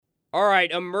All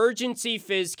right, emergency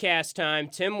Fizzcast time.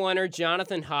 Tim Leonard,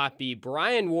 Jonathan Hoppe,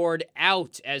 Brian Ward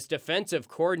out as defensive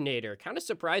coordinator. Kind of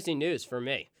surprising news for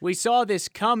me. We saw this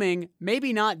coming,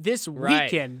 maybe not this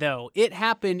weekend, though. It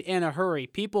happened in a hurry.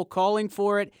 People calling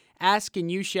for it, ask and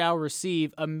you shall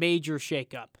receive a major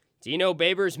shakeup. Dino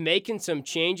Babers making some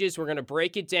changes. We're going to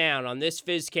break it down on this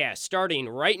Fizzcast starting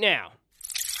right now.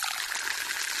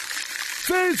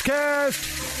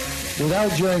 Fizzcast!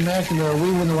 Without Jerry McIntyre,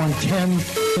 we would have won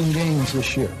 10 games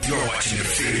this year. You're watching the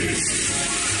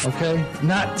Fizz. Okay?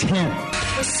 Not 10.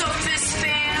 What's up, Fizz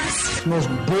fans? It's the most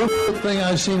bullshit thing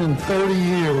I've seen in 30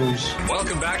 years.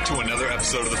 Welcome back to another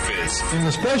episode of the Fizz. And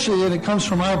especially when it comes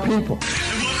from our people.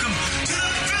 And welcome to the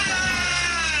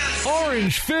Fizz!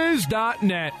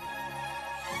 OrangeFizz.net.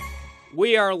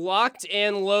 We are locked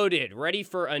and loaded, ready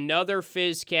for another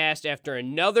Fizzcast after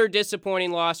another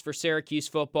disappointing loss for Syracuse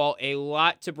football. A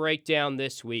lot to break down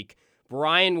this week.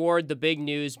 Brian Ward, the big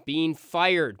news, being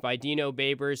fired by Dino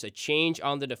Babers, a change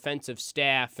on the defensive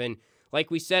staff. And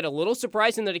like we said, a little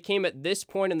surprising that it came at this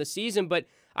point in the season, but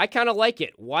I kind of like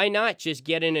it. Why not just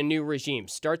get in a new regime?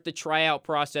 Start the tryout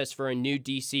process for a new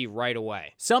DC right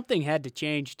away. Something had to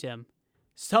change, Tim.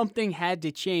 Something had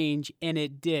to change, and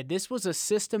it did. This was a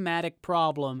systematic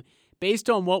problem based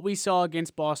on what we saw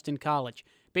against Boston College,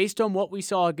 based on what we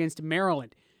saw against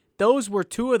Maryland. Those were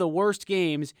two of the worst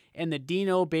games in the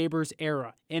Dino Babers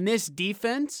era. And this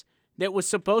defense that was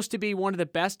supposed to be one of the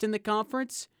best in the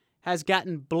conference has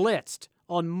gotten blitzed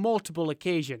on multiple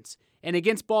occasions. And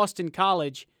against Boston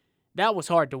College, that was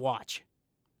hard to watch.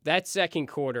 That second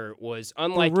quarter was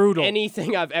unlike brutal.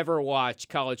 Anything I've ever watched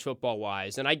college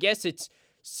football-wise. And I guess it's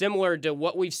similar to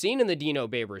what we've seen in the Dino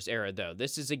Babers era, though.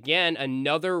 This is, again,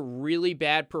 another really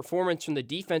bad performance from the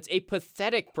defense, a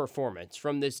pathetic performance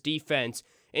from this defense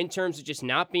in terms of just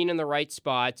not being in the right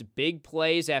spots, big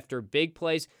plays after big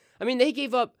plays. I mean, they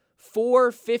gave up 4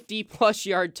 50-plus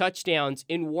yard touchdowns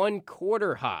in one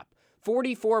quarter hop,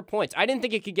 44 points. I didn't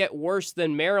think it could get worse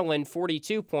than Maryland,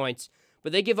 42 points,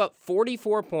 but they give up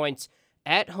 44 points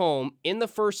at home in the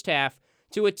first half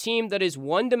to a team that is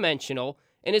one-dimensional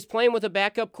and is playing with a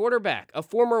backup quarterback, a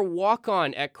former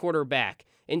walk-on at quarterback.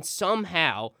 And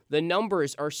somehow the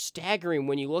numbers are staggering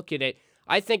when you look at it.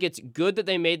 I think it's good that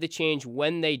they made the change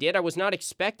when they did. I was not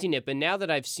expecting it, but now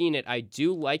that I've seen it, I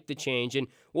do like the change. And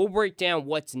we'll break down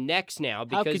what's next now.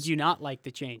 Because, how could you not like the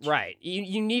change? Right.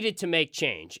 You needed to make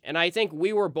change. And I think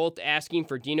we were both asking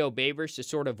for Dino Babers to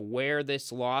sort of wear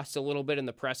this loss a little bit in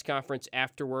the press conference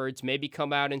afterwards, maybe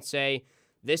come out and say,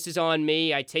 this is on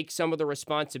me. I take some of the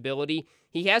responsibility.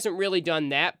 He hasn't really done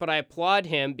that, but I applaud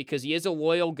him because he is a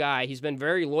loyal guy. He's been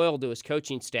very loyal to his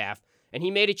coaching staff, and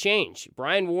he made a change.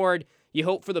 Brian Ward, you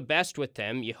hope for the best with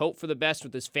him. You hope for the best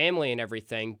with his family and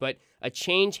everything, but a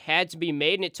change had to be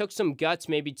made, and it took some guts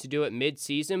maybe to do it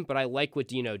mid-season, but I like what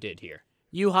Dino did here.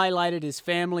 You highlighted his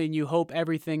family, and you hope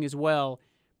everything is well.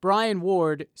 Brian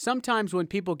Ward, sometimes when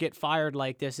people get fired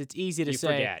like this, it's easy to say,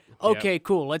 forget. okay, Yep.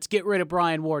 cool, let's get rid of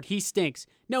Brian Ward. He stinks.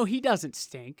 No, he doesn't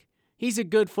stink. He's a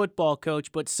good football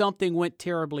coach, but something went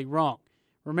terribly wrong.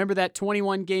 Remember that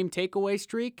 21-game takeaway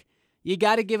streak? You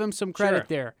got to give him some credit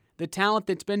there. The talent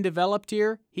that's been developed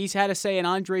here, he's had a say in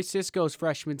Andre Sisco's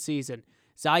freshman season.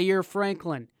 Zaire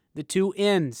Franklin, the two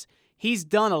ends. He's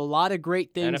done a lot of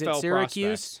great things NFL at Syracuse.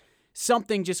 prospects.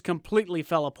 Something just completely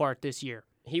fell apart this year.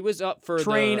 He was up for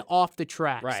Train off the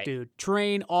tracks, Right. dude.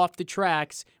 Train off the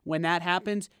tracks. When that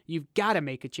happens, you've got to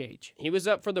make a change. He was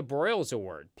up for the Broyles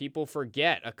Award. People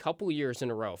forget a couple years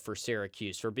in a row for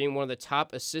Syracuse for being one of the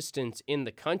top assistants in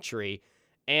the country.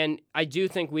 And I do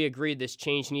think we agreed this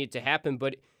change needed to happen,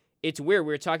 but it's weird.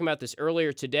 We were talking about this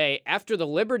earlier today. After the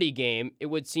Liberty game, it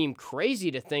would seem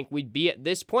crazy to think we'd be at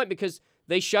this point because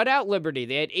they shut out Liberty.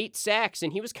 They had 8 sacks,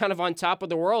 and he was kind of on top of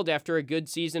the world after a good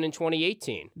season in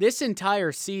 2018. This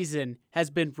entire season has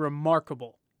been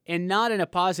remarkable, and not in a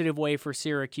positive way for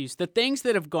Syracuse. The things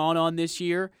that have gone on this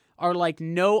year are like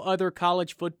no other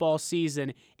college football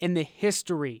season in the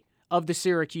history of the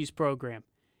Syracuse program.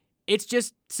 It's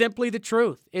just simply the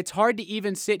truth. It's hard to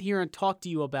even sit here and talk to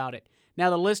you about it. Now,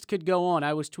 the list could go on.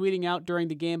 I was tweeting out during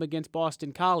the game against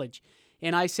Boston College,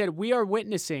 and I said, we are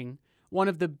witnessing one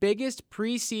of the biggest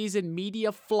preseason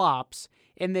media flops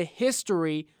in the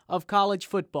history of college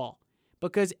football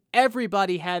because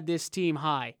everybody had this team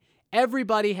high.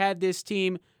 Everybody had this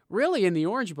team really in the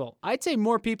Orange Bowl. I'd say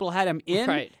more people had them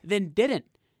in than didn't.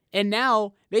 And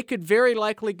now they could very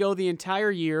likely go the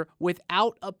entire year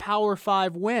without a Power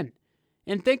 5 win.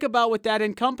 And think about what that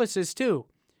encompasses, too.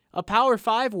 A Power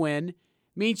 5 win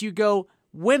means you go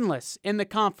winless in the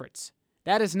conference.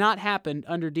 That has not happened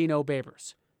under Dino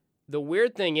Babers. The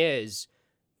weird thing is,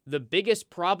 the biggest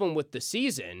problem with the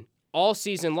season all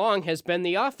season long has been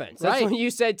the offense. That's Right. what you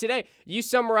said today. You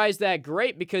summarized that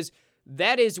great because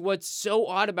that is what's so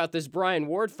odd about this Brian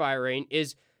Ward firing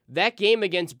is that game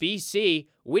against BC,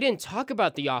 we didn't talk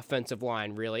about the offensive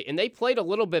line really, and they played a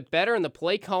little bit better, and the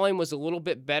play calling was a little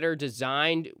bit better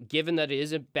designed given that it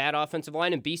is a bad offensive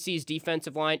line, and BC's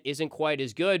defensive line isn't quite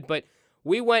as good, but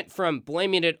we went from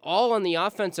blaming it all on the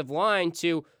offensive line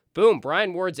to, boom,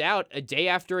 Brian Ward's out a day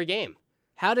after a game.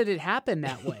 How did it happen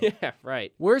that way? Yeah,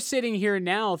 right. We're sitting here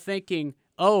now thinking,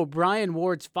 oh, Brian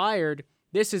Ward's fired.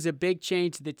 This is a big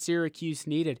change that Syracuse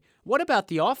needed. What about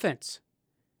the offense?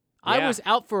 I Yeah. was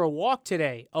out for a walk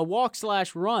today, a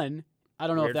walk/run. I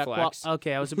don't know Weird if that flex.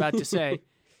 okay, I was about to say.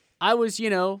 I was,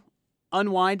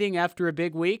 unwinding after a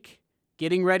big week,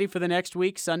 getting ready for the next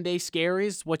week, Sunday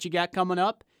scaries, what you got coming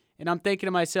up, and I'm thinking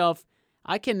to myself,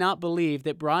 I cannot believe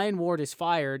that Brian Ward is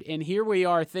fired, and here we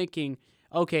are thinking,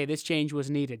 okay, this change was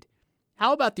needed.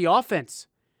 How about the offense?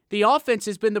 The offense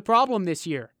has been the problem this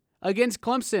year. Against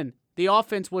Clemson, the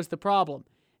offense was the problem.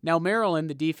 Now, Maryland,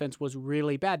 the defense was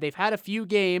really bad. They've had a few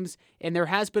games, and there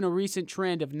has been a recent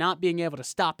trend of not being able to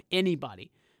stop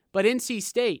anybody. But NC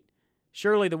State,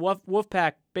 surely the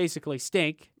Wolfpack basically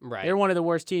stink. Right. They're one of the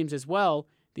worst teams as well.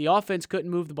 The offense couldn't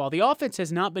move the ball. The offense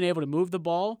has not been able to move the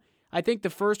ball. I think the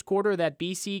first quarter of that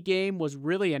BC game was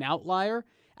really an outlier.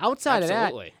 Outside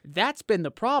Absolutely. of that, that's been the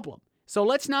problem. So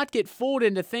let's not get fooled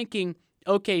into thinking,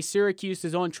 okay, Syracuse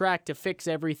is on track to fix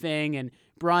everything and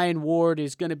Brian Ward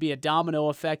is going to be a domino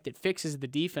effect that fixes the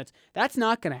defense. That's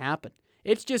not going to happen.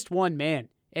 It's just one man.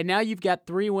 And now you've got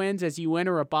 3 wins as you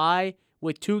enter a bye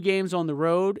with 2 games on the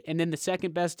road, and then the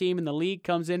second best team in the league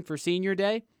comes in for senior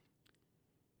day.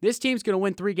 This team's going to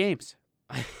win 3 games.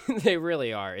 They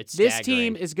really are. It's This staggering.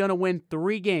 team is going to win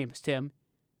 3 games, Tim.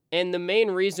 And the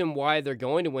main reason why they're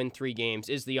going to win 3 games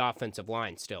is the offensive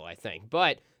line still, I think.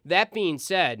 But that being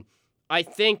said, I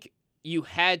think you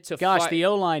had to Gosh, the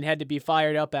O-line had to be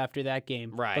fired up after that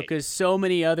game. Right. Because so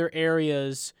many other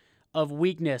areas of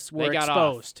weakness were They got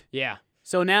off. exposed. Yeah.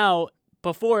 So now,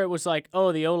 before it was like,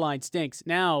 oh, the O-line stinks.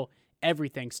 Now,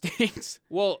 everything stinks.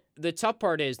 Well, the tough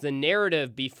part is the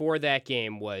narrative before that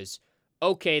game was,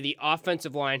 okay, the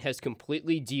offensive line has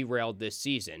completely derailed this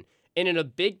season. And in a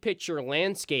big picture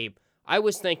landscape, I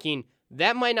was thinking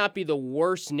that might not be the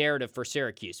worst narrative for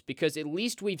Syracuse because at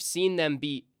least we've seen them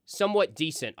be somewhat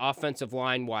decent offensive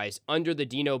line-wise under the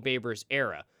Dino Babers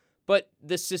era. But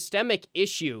the systemic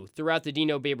issue throughout the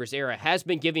Dino Babers era has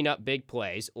been giving up big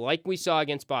plays, like we saw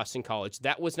against Boston College.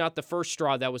 That was not the first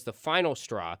straw, that was the final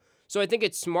straw. So I think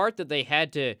it's smart that they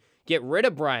had to get rid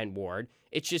of Brian Ward.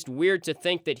 It's just weird to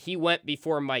think that he went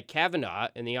before Mike Cavanaugh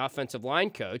and the offensive line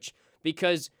coach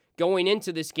because going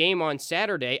into this game on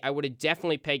Saturday, I would have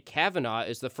definitely pegged Cavanaugh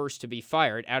as the first to be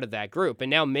fired out of that group. And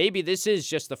now maybe this is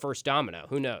just the first domino.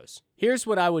 Who knows? Here's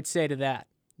what I would say to that.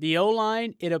 The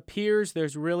O-line, it appears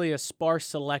there's really a sparse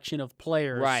selection of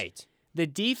players. Right. The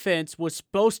defense was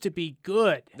supposed to be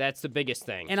good. That's the biggest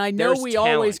thing. And I know There's we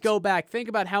talent. always go back. Think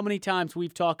about how many times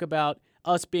we've talked about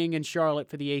us being in Charlotte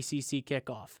for the ACC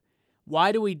kickoff.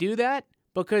 Why do we do that?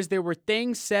 Because there were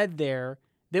things said there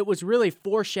that was really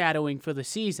foreshadowing for the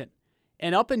season.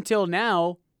 And up until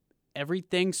now,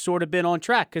 everything's sort of been on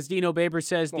track because Dino Babers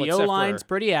says Well, the except O-line's for-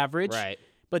 pretty average, Right.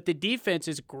 but the defense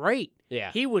is great.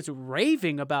 Yeah. He was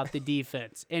raving about the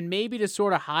defense and maybe to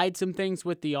sort of hide some things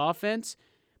with the offense,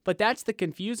 but that's the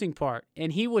confusing part.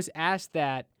 And he was asked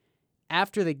that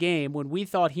after the game when we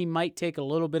thought he might take a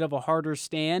little bit of a harder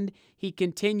stand. He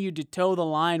continued to toe the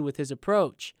line with his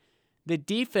approach. The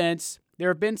defense, there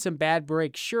have been some bad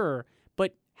breaks, sure,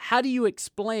 but how do you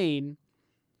explain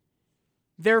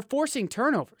they're forcing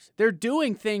turnovers? They're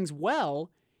doing things well,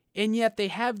 and yet they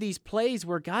have these plays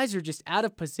where guys are just out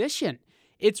of position.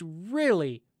 It's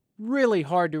really, really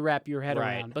hard to wrap your head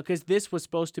Right. around because this was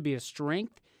supposed to be a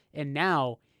strength, and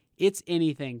now it's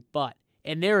anything but.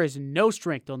 And there is no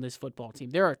strength on this football team.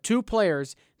 There are 2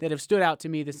 players that have stood out to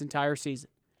me this entire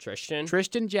season.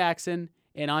 Tristan Jackson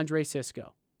and Andre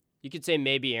Sisco. You could say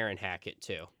maybe Aaron Hackett,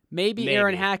 too. Maybe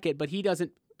Aaron Hackett, but he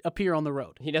doesn't appear on the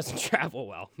road. He doesn't travel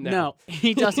well. No,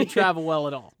 he doesn't travel well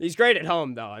at all. He's great at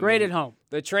home, though. Great at home.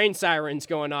 The train siren's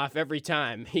going off every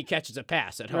time he catches a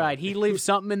pass at home. Right. He leaves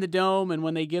something in the dome, and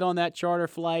when they get on that charter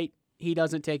flight, he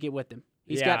doesn't take it with him.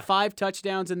 He's got 5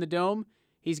 touchdowns in the dome.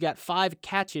 He's got 5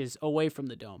 catches away from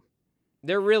the dome.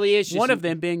 There really is just... One of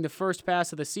them being the first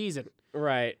pass of the season.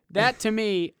 Right. That, to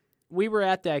me, we were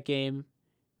at that game.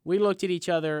 We looked at each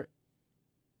other.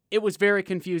 It was very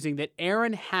confusing that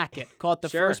Aaron Hackett caught the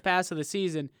Sure. first pass of the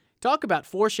season. Talk about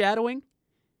foreshadowing.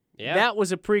 Yeah. That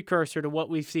was a precursor to what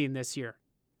we've seen this year.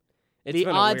 It's The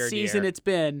been a odd weird season year. it's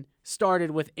been started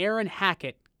with Aaron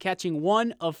Hackett catching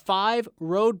 1 of 5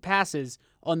 road passes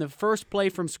on the first play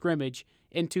from scrimmage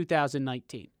in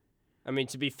 2019. I mean,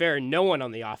 to be fair, no one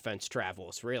on the offense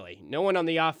travels, really. No one on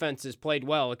the offense has played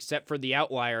well except for the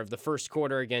outlier of the first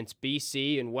quarter against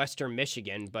BC and Western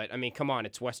Michigan. But, I mean, come on,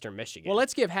 it's Western Michigan. Well,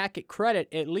 let's give Hackett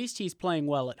credit. At least he's playing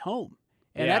well at home.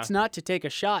 And Yeah. that's not to take a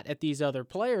shot at these other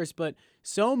players, but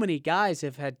so many guys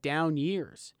have had down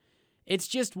years. It's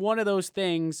just one of those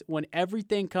things when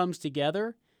everything comes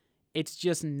together, it's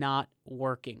just not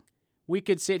working. We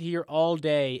could sit here all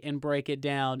day and break it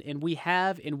down, and we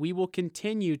have and we will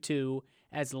continue to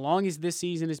as long as this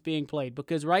season is being played,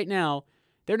 because right now,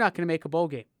 they're not going to make a bowl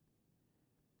game.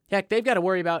 Heck, they've got to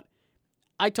worry about,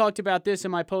 I talked about this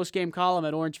in my post-game column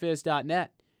at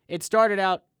orangefizz.net. It started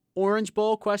out Orange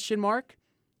Bowl, ?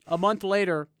 A month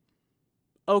later,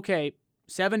 okay,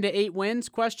 7 to 8 wins, ?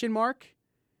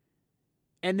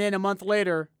 And then a month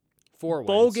later, 4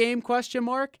 bowl wins. game, ?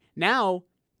 Now,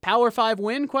 Power 5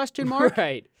 win, ?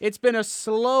 Right. It's been a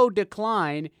slow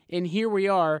decline, and here we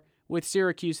are with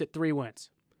Syracuse at 3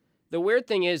 wins. The weird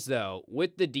thing is, though,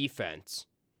 with the defense,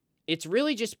 it's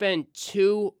really just been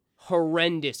 2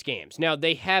 horrendous games. Now,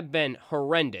 they have been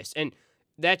horrendous, and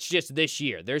that's just this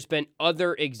year. There's been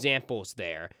other examples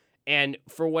there, and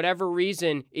for whatever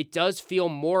reason, it does feel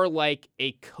more like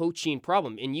a coaching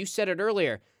problem. And you said it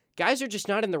earlier, guys are just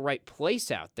not in the right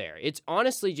place out there. It's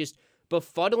honestly just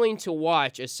befuddling to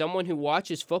watch as someone who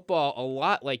watches football a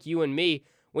lot like you and me.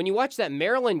 When you watch that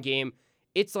Maryland game,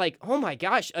 it's like, oh my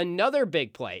gosh, another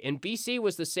big play. And BC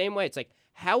was the same way. It's like,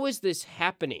 how is this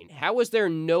happening? How is there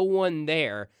no one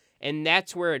there? And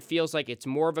that's where it feels like it's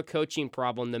more of a coaching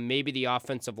problem than maybe the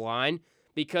offensive line,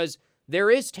 because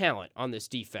there is talent on this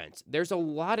defense. There's a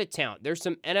lot of talent. There's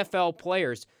some NFL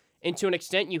players. And to an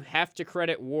extent, you have to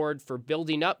credit Ward for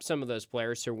building up some of those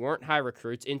players who weren't high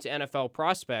recruits into NFL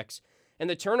prospects. And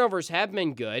the turnovers have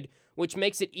been good, which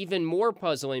makes it even more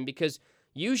puzzling because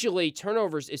usually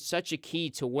turnovers is such a key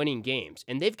to winning games.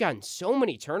 And they've gotten so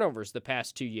many turnovers the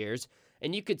past 2 years.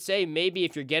 And you could say maybe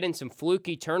if you're getting some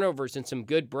fluky turnovers and some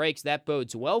good breaks, that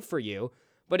bodes well for you.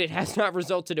 But it has not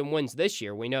resulted in wins this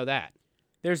year. We know that.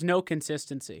 There's no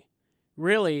consistency,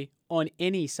 really, on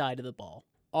any side of the ball.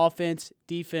 Offense,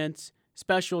 defense,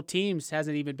 special teams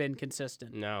hasn't even been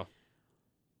consistent. No.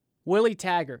 Willie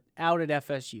Taggart out at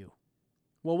FSU.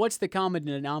 Well, what's the common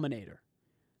denominator?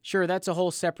 Sure, that's a whole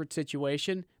separate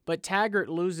situation, but Taggart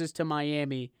loses to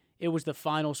Miami. It was the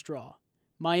final straw.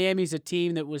 Miami's a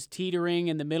team that was teetering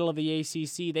in the middle of the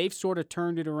ACC. They've sort of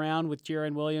turned it around with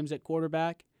Jaron Williams at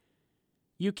quarterback.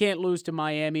 You can't lose to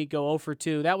Miami, go 0 for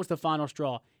 2. That was the final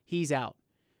straw. He's out.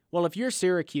 Well, if you're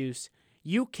Syracuse,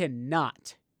 you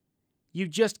cannot. You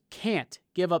just can't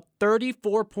give up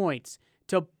 34 points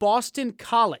to Boston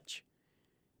College.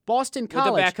 Boston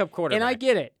College. With a backup quarterback. And I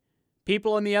get it.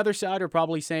 People on the other side are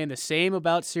probably saying the same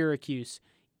about Syracuse.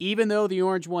 Even though the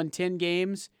Orange won 10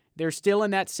 games, they're still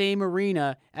in that same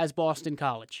arena as Boston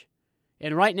College.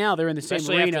 And right now they're in the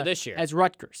Especially same after arena this year. as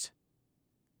Rutgers.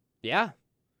 Yeah.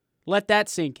 Let that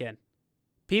sink in.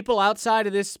 People outside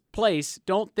of this place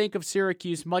don't think of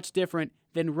Syracuse much different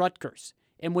than Rutgers.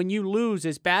 And when you lose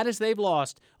as bad as they've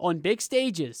lost on big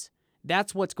stages,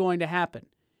 that's what's going to happen.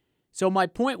 So my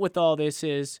point with all this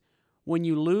is when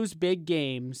you lose big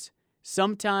games,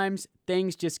 sometimes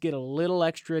things just get a little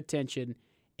extra attention.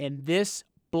 And this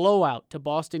blowout to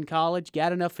Boston College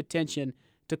got enough attention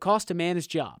to cost a man his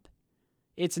job.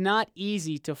 It's not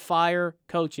easy to fire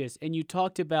coaches, and you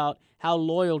talked about how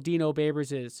loyal Dino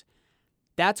Babers is.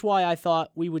 That's why I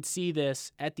thought we would see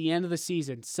this at the end of the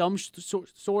season, some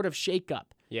sort of shakeup.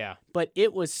 Yeah. But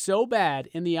it was so bad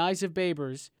in the eyes of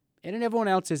Babers and in everyone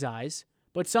else's eyes,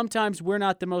 but sometimes we're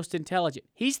not the most intelligent.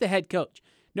 He's the head coach.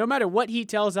 No matter what he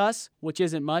tells us, which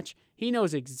isn't much, he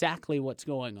knows exactly what's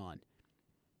going on.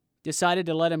 Decided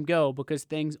to let him go because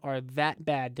things are that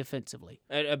bad defensively.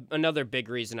 Another big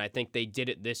reason I think they did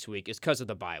it this week is because of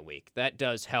the bye week. That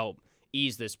does help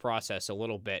ease this process a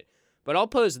little bit. But I'll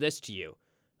pose this to you.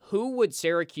 Who would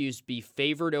Syracuse be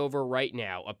favored over right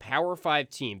now, a Power 5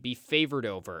 team be favored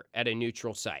over at a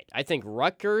neutral site? I think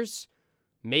Rutgers,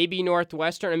 maybe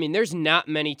Northwestern. I mean, there's not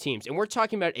many teams. And we're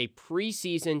talking about a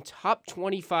preseason top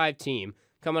 25 team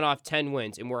coming off 10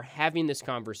 wins, and we're having this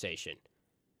conversation.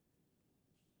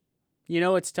 You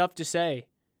know, it's tough to say.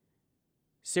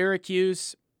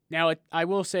 Syracuse, now I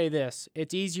will say this.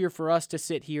 It's easier for us to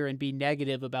sit here and be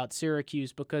negative about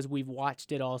Syracuse because we've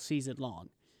watched it all season long.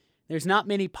 There's not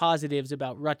many positives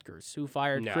about Rutgers, who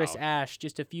fired Chris Ash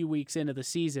just a few weeks into the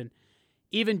season.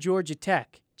 Even Georgia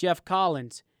Tech, Jeff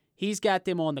Collins, he's got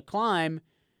them on the climb,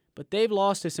 but they've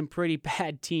lost to some pretty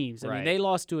bad teams. I mean, they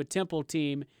lost to a Temple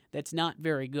team that's not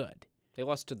very good. They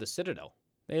lost to the Citadel.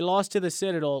 They lost to the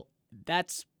Citadel.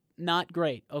 That's not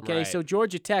great, okay? Right. So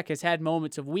Georgia Tech has had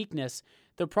moments of weakness.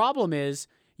 The problem is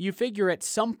you figure at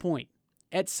some point,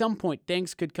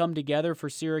 things could come together for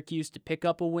Syracuse to pick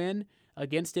up a win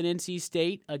against an NC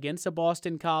State, against a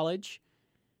Boston College.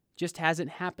 Just hasn't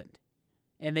happened.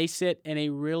 And they sit in a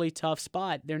really tough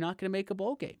spot. They're not going to make a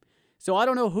bowl game. So I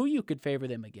don't know who you could favor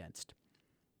them against.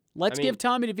 Let's give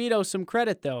Tommy DeVito some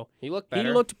credit, though. He looked better.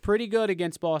 He looked pretty good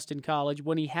against Boston College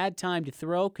when he had time to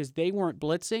throw because they weren't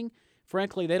blitzing.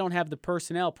 Frankly, they don't have the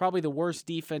personnel. Probably the worst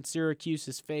defense Syracuse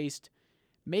has faced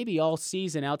maybe all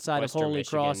season outside of Holy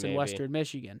Cross and Western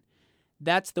Michigan.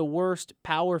 That's the worst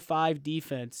Power 5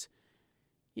 defense.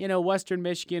 You know, Western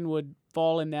Michigan would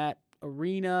fall in that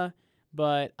arena,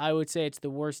 but I would say it's the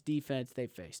worst defense they've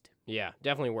faced. Yeah,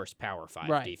 definitely worst Power 5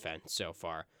 Right. defense so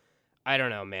far. I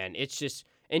don't know, man. It's just...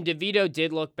 And DeVito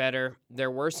did look better. There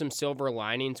were some silver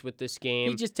linings with this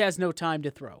game. He just has no time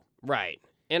to throw. Right.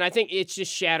 And I think it's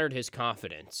just shattered his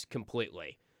confidence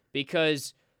completely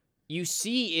because you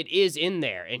see it is in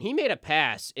there. And he made a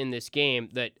pass in this game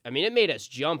that, I mean, it made us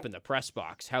jump in the press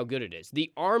box how good it is.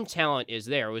 The arm talent is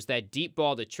there. It was that deep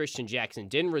ball to Tristan Jackson.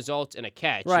 Didn't result in a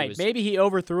catch. Right. Maybe he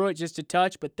overthrew it just a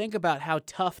touch, but think about how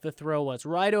tough the throw was.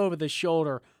 Right over the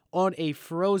shoulder on a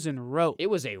frozen rope. It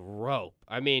was a rope.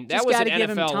 I mean, that Just was an gotta give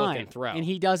him NFL-looking time, throw. and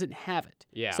he doesn't have it.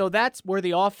 Yeah. So that's where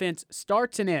the offense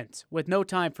starts and ends with no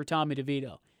time for Tommy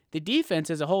DeVito. The defense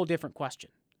is a whole different question.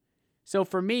 So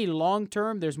for me, long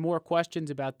term, there's more questions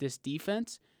about this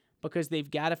defense because they've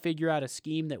got to figure out a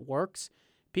scheme that works.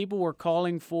 People were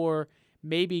calling for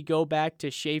maybe go back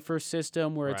to Schaefer's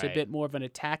system where it's a Right. bit more of an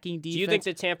attacking defense. Do you think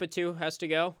the Tampa 2 has to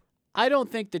go? I don't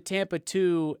think the Tampa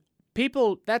 2,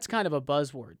 that's kind of a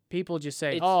buzzword. People just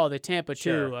say, the Tampa 2,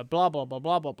 Sure. blah, blah, blah,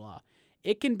 blah, blah, blah.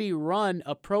 It can be run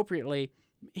appropriately.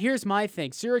 Here's my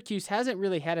thing. Syracuse hasn't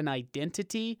really had an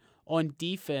identity on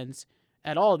defense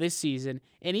at all this season,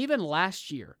 and even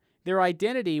last year, their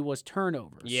identity was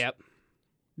turnovers. Yep.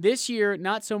 This year,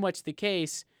 not so much the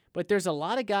case, but there's a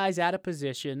lot of guys out of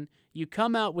position. You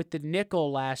come out with the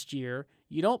nickel last year.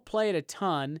 You don't play it a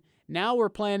ton. Now we're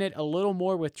playing it a little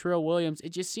more with Trill Williams. It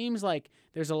just seems like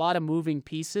there's a lot of moving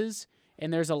pieces,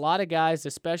 and there's a lot of guys,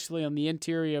 especially on the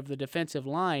interior of the defensive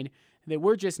line, that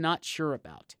we're just not sure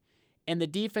about. And the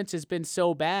defense has been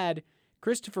so bad.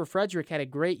 Christopher Frederick had a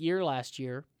great year last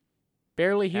year.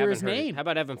 Barely hear his name. How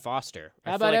about Evan Foster?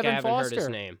 How I about feel like Evan I haven't heard his Foster?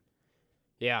 name.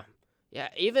 Yeah. Yeah,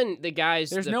 even the guys,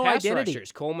 There's the no pass identity.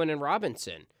 rushers, Coleman and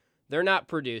Robinson, they're not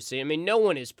producing. I mean, no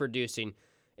one is producing.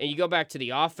 And you go back to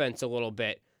the offense a little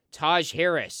bit. Taj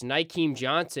Harris, Nykeem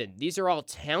Johnson, these are all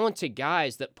talented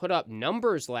guys that put up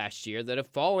numbers last year that have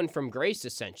fallen from grace,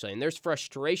 essentially. And there's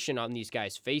frustration on these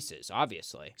guys' faces,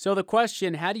 obviously. So the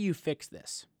question, how do you fix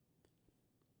this?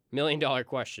 $1 million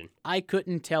question. I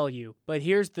couldn't tell you, but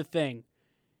here's the thing.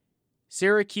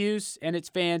 Syracuse and its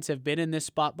fans have been in this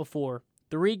spot before.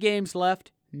 3 games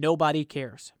left, nobody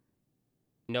cares.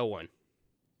 No one.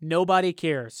 Nobody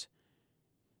cares.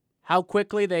 How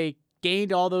quickly they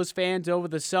gained all those fans over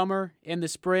the summer and the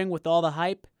spring with all the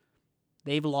hype,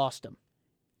 they've lost them.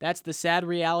 That's the sad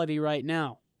reality right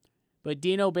now. But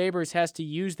Dino Babers has to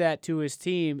use that to his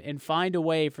team and find a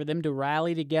way for them to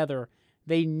rally together.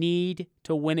 They need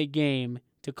to win a game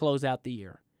to close out the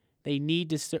year. They need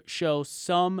to show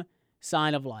some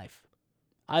sign of life.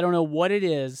 I don't know what it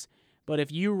is, but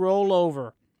if you roll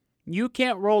over, you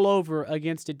can't roll over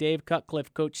against a Dave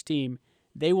Cutcliffe coach team.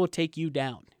 They will take you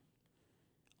down.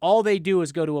 All they do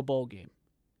is go to a bowl game.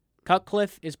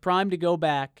 Cutcliffe is primed to go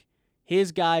back.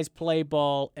 His guys play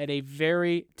ball at a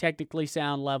very technically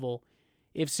sound level.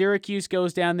 If Syracuse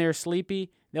goes down there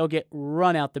sleepy, they'll get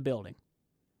run out the building.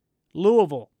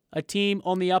 Louisville, a team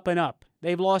on the up and up.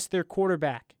 They've lost their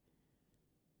quarterback.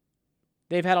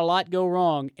 They've had a lot go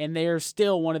wrong, and they are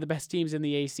still one of the best teams in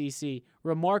the ACC.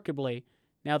 Remarkably,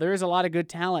 now there is a lot of good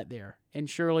talent there, and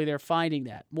surely they're finding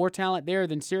that. More talent there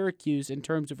than Syracuse in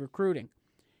terms of recruiting.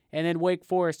 And then Wake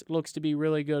Forest looks to be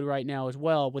really good right now as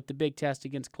well with the big test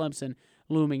against Clemson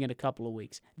looming in a couple of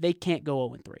weeks. They can't go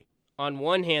 0-3. On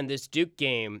one hand, this Duke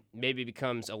game maybe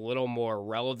becomes a little more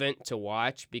relevant to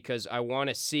watch because I want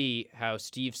to see how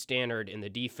Steve Stannard in the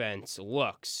defense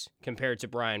looks compared to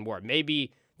Brian Ward.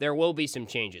 Maybe there will be some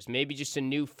changes. Maybe just a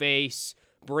new face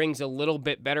brings a little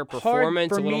bit better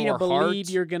performance, a little more hard for me to heart. believe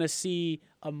you're going to see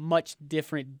a much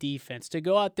different defense. To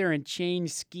go out there and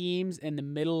change schemes in the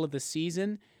middle of the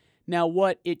season, now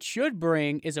what it should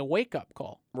bring is a wake-up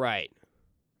call. Right.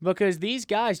 Because these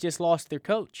guys just lost their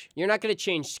coach. You're not going to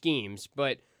change schemes,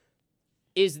 but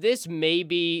is this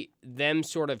maybe them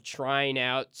sort of trying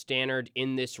out Stannard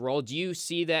in this role? Do you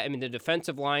see that? I mean, the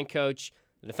defensive line coach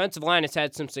The defensive line has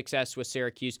had some success with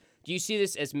Syracuse. Do you see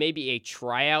this as maybe a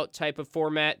tryout type of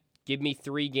format? Give me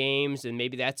 3 games, and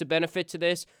maybe that's a benefit to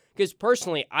this? Because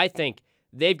personally, I think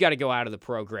they've got to go out of the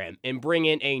program and bring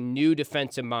in a new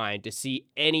defensive mind to see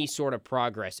any sort of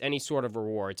progress, any sort of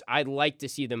rewards. I'd like to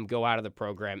see them go out of the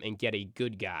program and get a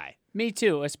good guy. Me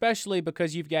too, especially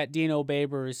because you've got Dino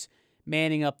Babers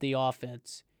manning up the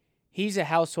offense. He's a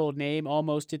household name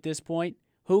almost at this point.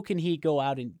 Who can he go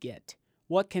out and get?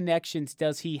 What connections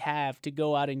does he have to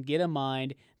go out and get a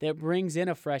mind that brings in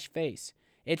a fresh face?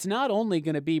 It's not only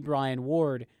going to be Brian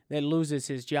Ward that loses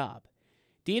his job.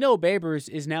 Dino Babers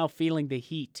is now feeling the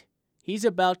heat. He's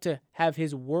about to have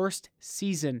his worst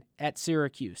season at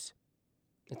Syracuse.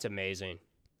 It's amazing.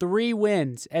 3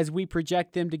 wins as we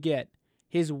project them to get.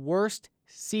 His worst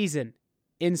season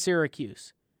in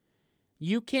Syracuse.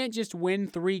 You can't just win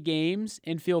 3 games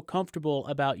and feel comfortable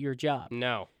about your job.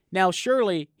 No. Now,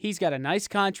 surely he's got a nice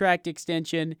contract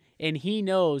extension, and he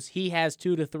knows he has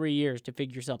 2 to 3 years to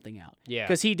figure something out. Yeah.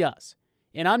 Because he does.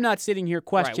 And I'm not sitting here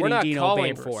questioning We're not Dino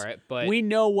calling Babers. for it, but We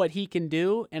know what he can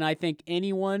do, and I think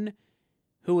anyone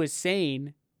who is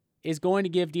sane is going to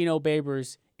give Dino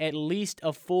Babers at least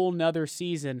a full another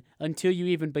season until you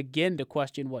even begin to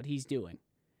question what he's doing.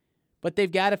 But they've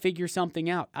got to figure something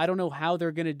out. I don't know how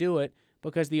they're going to do it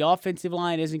because the offensive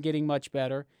line isn't getting much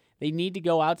better. They need to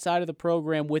go outside of the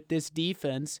program with this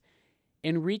defense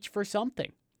and reach for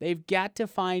something. They've got to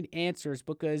find answers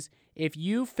because if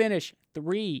you finish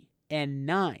 3-9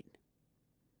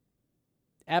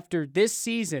 after this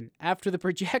season, after the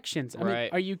projections, I mean,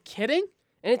 are you kidding?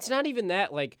 And it's not even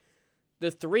that. Like,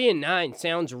 the 3-9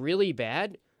 sounds really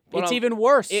bad. But It's even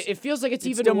worse. It feels like it's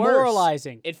even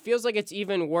demoralizing. worse. It feels like it's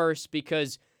even worse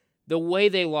because the way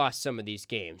they lost some of these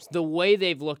games, the way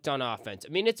they've looked on offense,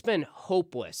 I mean, it's been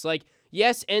hopeless. Like,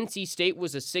 yes, NC State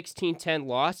was a 16-10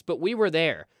 loss, but we were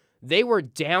there. They were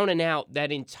down and out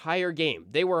that entire game.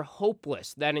 They were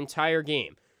hopeless that entire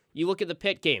game. You look at the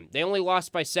Pitt game. They only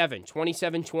lost by 7,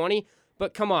 27-20.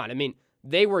 But come on, I mean,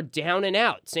 they were down and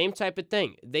out. Same type of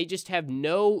thing. They just have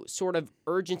no sort of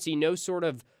urgency, no sort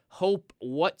of hope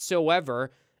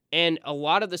whatsoever. And a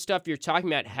lot of the stuff you're talking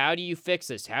about, how do you fix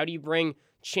this? How do you bring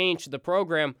change to the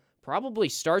program? Probably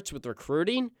starts with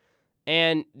recruiting.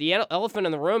 And the elephant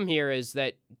in the room here is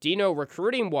that Dino,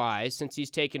 recruiting-wise, since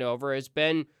he's taken over, has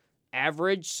been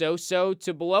average, so-so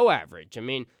to below average. I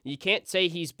mean, you can't say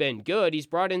he's been good. He's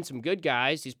brought in some good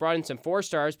guys. He's brought in some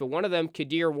 4-stars, but one of them,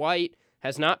 Kadir White,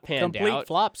 has not panned out. Complete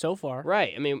flop so far.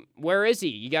 Right. I mean, where is he?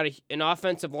 You got an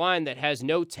offensive line that has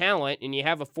no talent, and you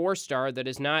have a 4-star that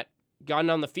has not gotten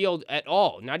on the field at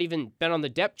all, not even been on the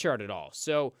depth chart at all.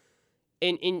 So,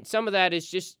 in some of that is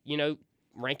just,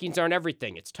 rankings aren't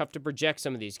everything. It's tough to project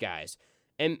some of these guys.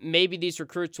 And maybe these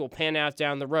recruits will pan out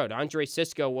down the road. Andre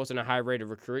Cisco wasn't a high-rated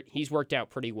recruit. He's worked out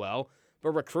pretty well.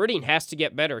 But recruiting has to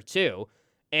get better, too.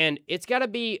 And it's got to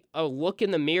be a look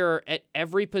in the mirror at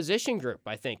every position group,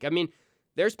 I think. I mean,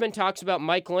 there's been talks about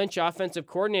Mike Lynch, offensive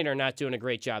coordinator, not doing a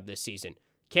great job this season.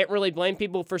 Can't really blame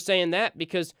people for saying that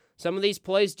because some of these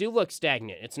plays do look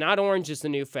stagnant. It's not Orange is the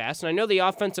new fast. And I know the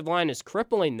offensive line is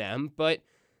crippling them, but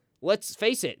let's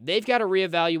face it, they've got to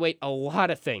reevaluate a lot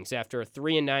of things after a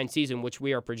 3-9 season, which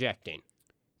we are projecting.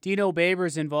 Dino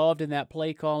Babers involved in that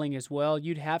play calling as well.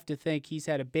 You'd have to think he's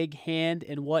had a big hand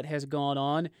in what has gone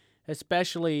on,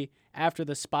 especially after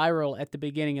the spiral at the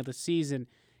beginning of the season.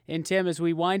 And Tim, as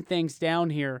we wind things down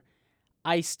here,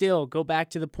 I still go back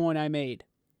to the point I made.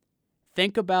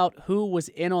 Think about who was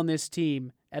in on this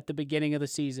team at the beginning of the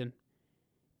season.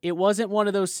 It wasn't one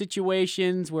of those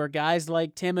situations where guys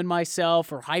like Tim and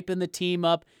myself are hyping the team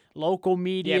up, local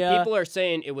media. Yeah, people are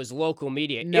saying it was local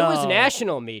media. No. It was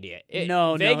national media.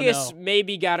 Vegas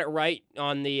maybe got it right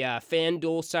on the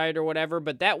FanDuel site or whatever,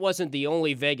 but that wasn't the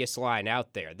only Vegas line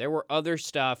out there. There were other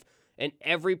stuff, and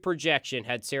every projection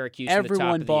had Syracuse in the top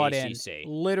Everyone of bought the in. ACC.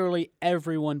 Literally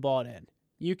everyone bought in.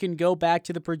 You can go back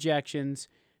to the projections.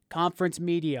 Conference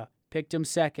media picked him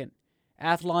second.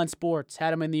 Athlon Sports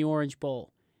had him in the Orange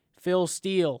Bowl. Phil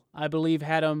Steele, I believe,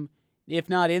 had him, if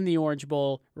not in the Orange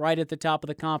Bowl, right at the top of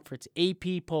the conference.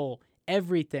 AP poll,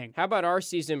 everything. How about our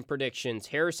season predictions?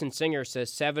 Harrison Singer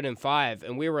says 7-5,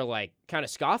 and we were like kind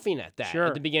of scoffing at that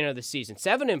at the beginning of the season.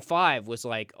 7-5 was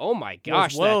like, oh my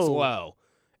gosh, that's low.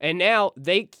 And now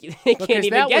they can't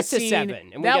even get to 7.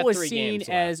 And we that got was 3 seen games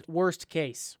as left. worst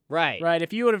case. Right. Right.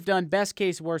 If you would have done best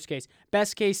case, worst case.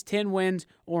 Best case, 10 wins,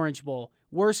 Orange Bowl.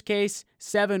 Worst case,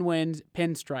 7 wins,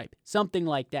 Pinstripe. Something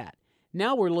like that.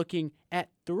 Now we're looking at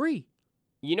 3.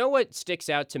 You know what sticks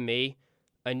out to me?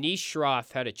 Anish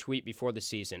Shroff had a tweet before the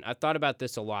season. I've thought about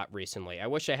this a lot recently. I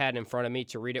wish I had it in front of me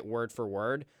to read it word for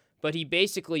word, but he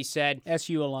basically said,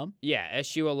 SU alum. yeah,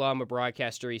 SU alum, a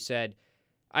broadcaster, he said,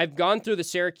 I've gone through the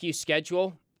Syracuse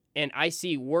schedule, and I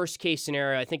see worst case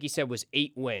scenario, I think he said was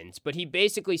 8 wins. But he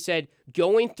basically said,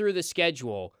 going through the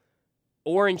schedule,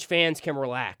 Orange fans can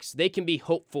relax. They can be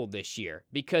hopeful this year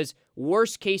because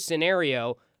worst case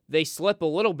scenario, they slip a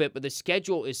little bit, but the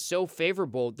schedule is so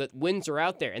favorable that wins are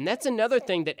out there. And that's another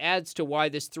thing that adds to why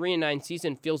this 3-9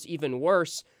 season feels even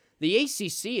worse. The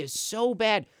ACC is so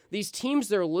bad. These teams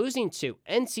they're losing to,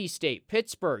 NC State,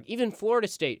 Pittsburgh, even Florida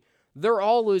State, they're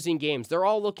all losing games. They're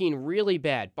all looking really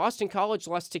bad. Boston College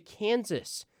lost to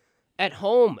Kansas at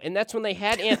home, and that's when they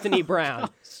had Anthony Brown.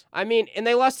 I mean, and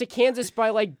they lost to Kansas by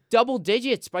like double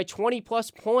digits, by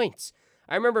 20-plus points.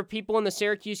 I remember people in the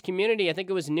Syracuse community, I think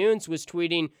it was Nunes, was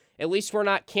tweeting, at least we're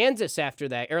not Kansas after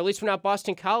that, or at least we're not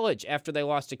Boston College after they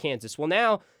lost to Kansas. Well,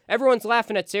 now everyone's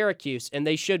laughing at Syracuse, and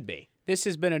they should be. This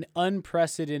has been an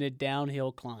unprecedented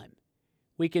downhill climb.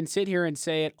 We can sit here and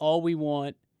say it all we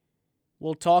want.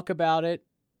 We'll talk about it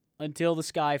until the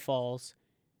sky falls.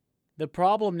 The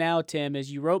problem now, Tim,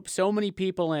 is you roped so many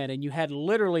people in, and you had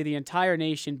literally the entire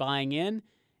nation buying in,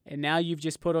 and now you've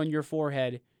just put on your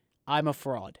forehead, I'm a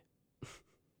fraud.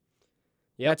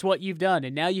 Yep. That's what you've done,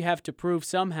 and now you have to prove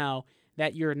somehow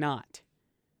that you're not.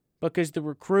 Because the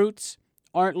recruits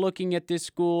aren't looking at this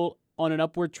school on an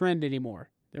upward trend anymore.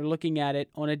 They're looking at it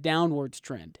on a downwards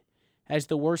trend as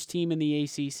the worst team in the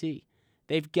ACC.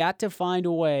 They've got to find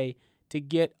a way to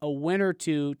get a win or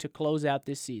two to close out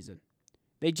this season.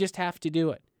 They just have to do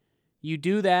it. You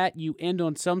do that, you end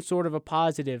on some sort of a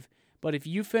positive. But if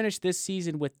you finish this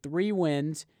season with 3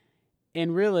 wins,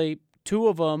 and really 2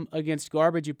 of them against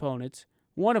garbage opponents,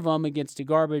 1 of them against a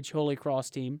garbage Holy Cross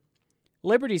team,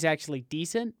 Liberty's actually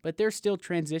decent, but they're still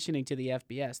transitioning to the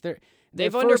FBS.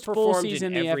 They've first full underperformed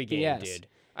season in the every FBS. game, dude.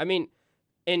 I mean,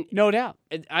 and No doubt.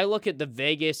 I look at the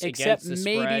Vegas Except against the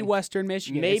maybe spread. Western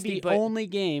Michigan. Maybe, it's the but only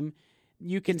game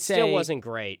you can say. Still wasn't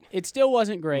great. It still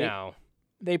wasn't great. No.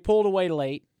 They pulled away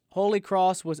late. Holy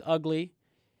Cross was ugly.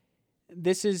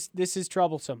 This is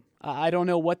troublesome. I don't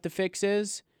know what the fix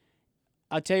is.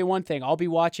 I'll tell you one thing. I'll be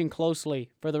watching closely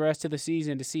for the rest of the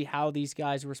season to see how these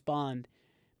guys respond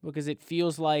because it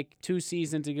feels like 2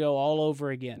 seasons ago all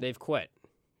over again. They've quit.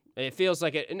 It feels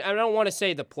like it. And I don't want to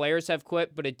say the players have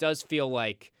quit, but it does feel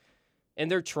like, and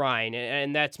they're trying,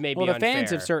 and that's maybe well, the unfair.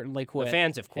 fans have certainly quit. The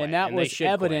fans have quit, and that they was should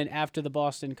evident quit. after the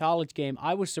Boston College game.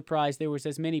 I was surprised there was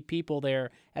as many people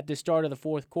there at the start of the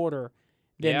fourth quarter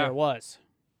than Yeah. there was.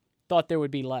 Thought there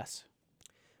would be less.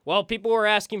 Well, people were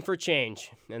asking for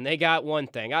change, and they got one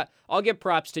thing. I'll give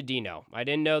props to Dino. I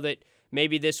didn't know that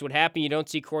maybe this would happen. You don't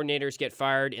see coordinators get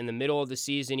fired in the middle of the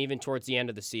season, even towards the end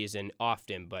of the season,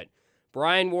 often. But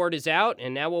Brian Ward is out,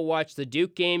 and now we'll watch the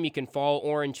Duke game. You can follow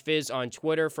Orange Fizz on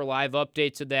Twitter for live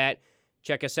updates of that.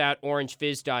 Check us out,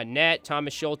 orangefizz.net.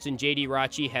 Thomas Schultz and JD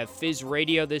Rachi have Fizz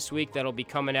Radio this week. That'll be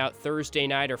coming out Thursday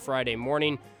night or Friday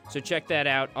morning. So check that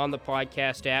out on the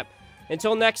podcast app.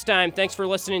 Until next time, thanks for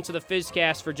listening to the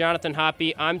Fizzcast. For Jonathan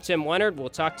Hoppe, I'm Tim Leonard. We'll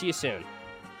talk to you soon.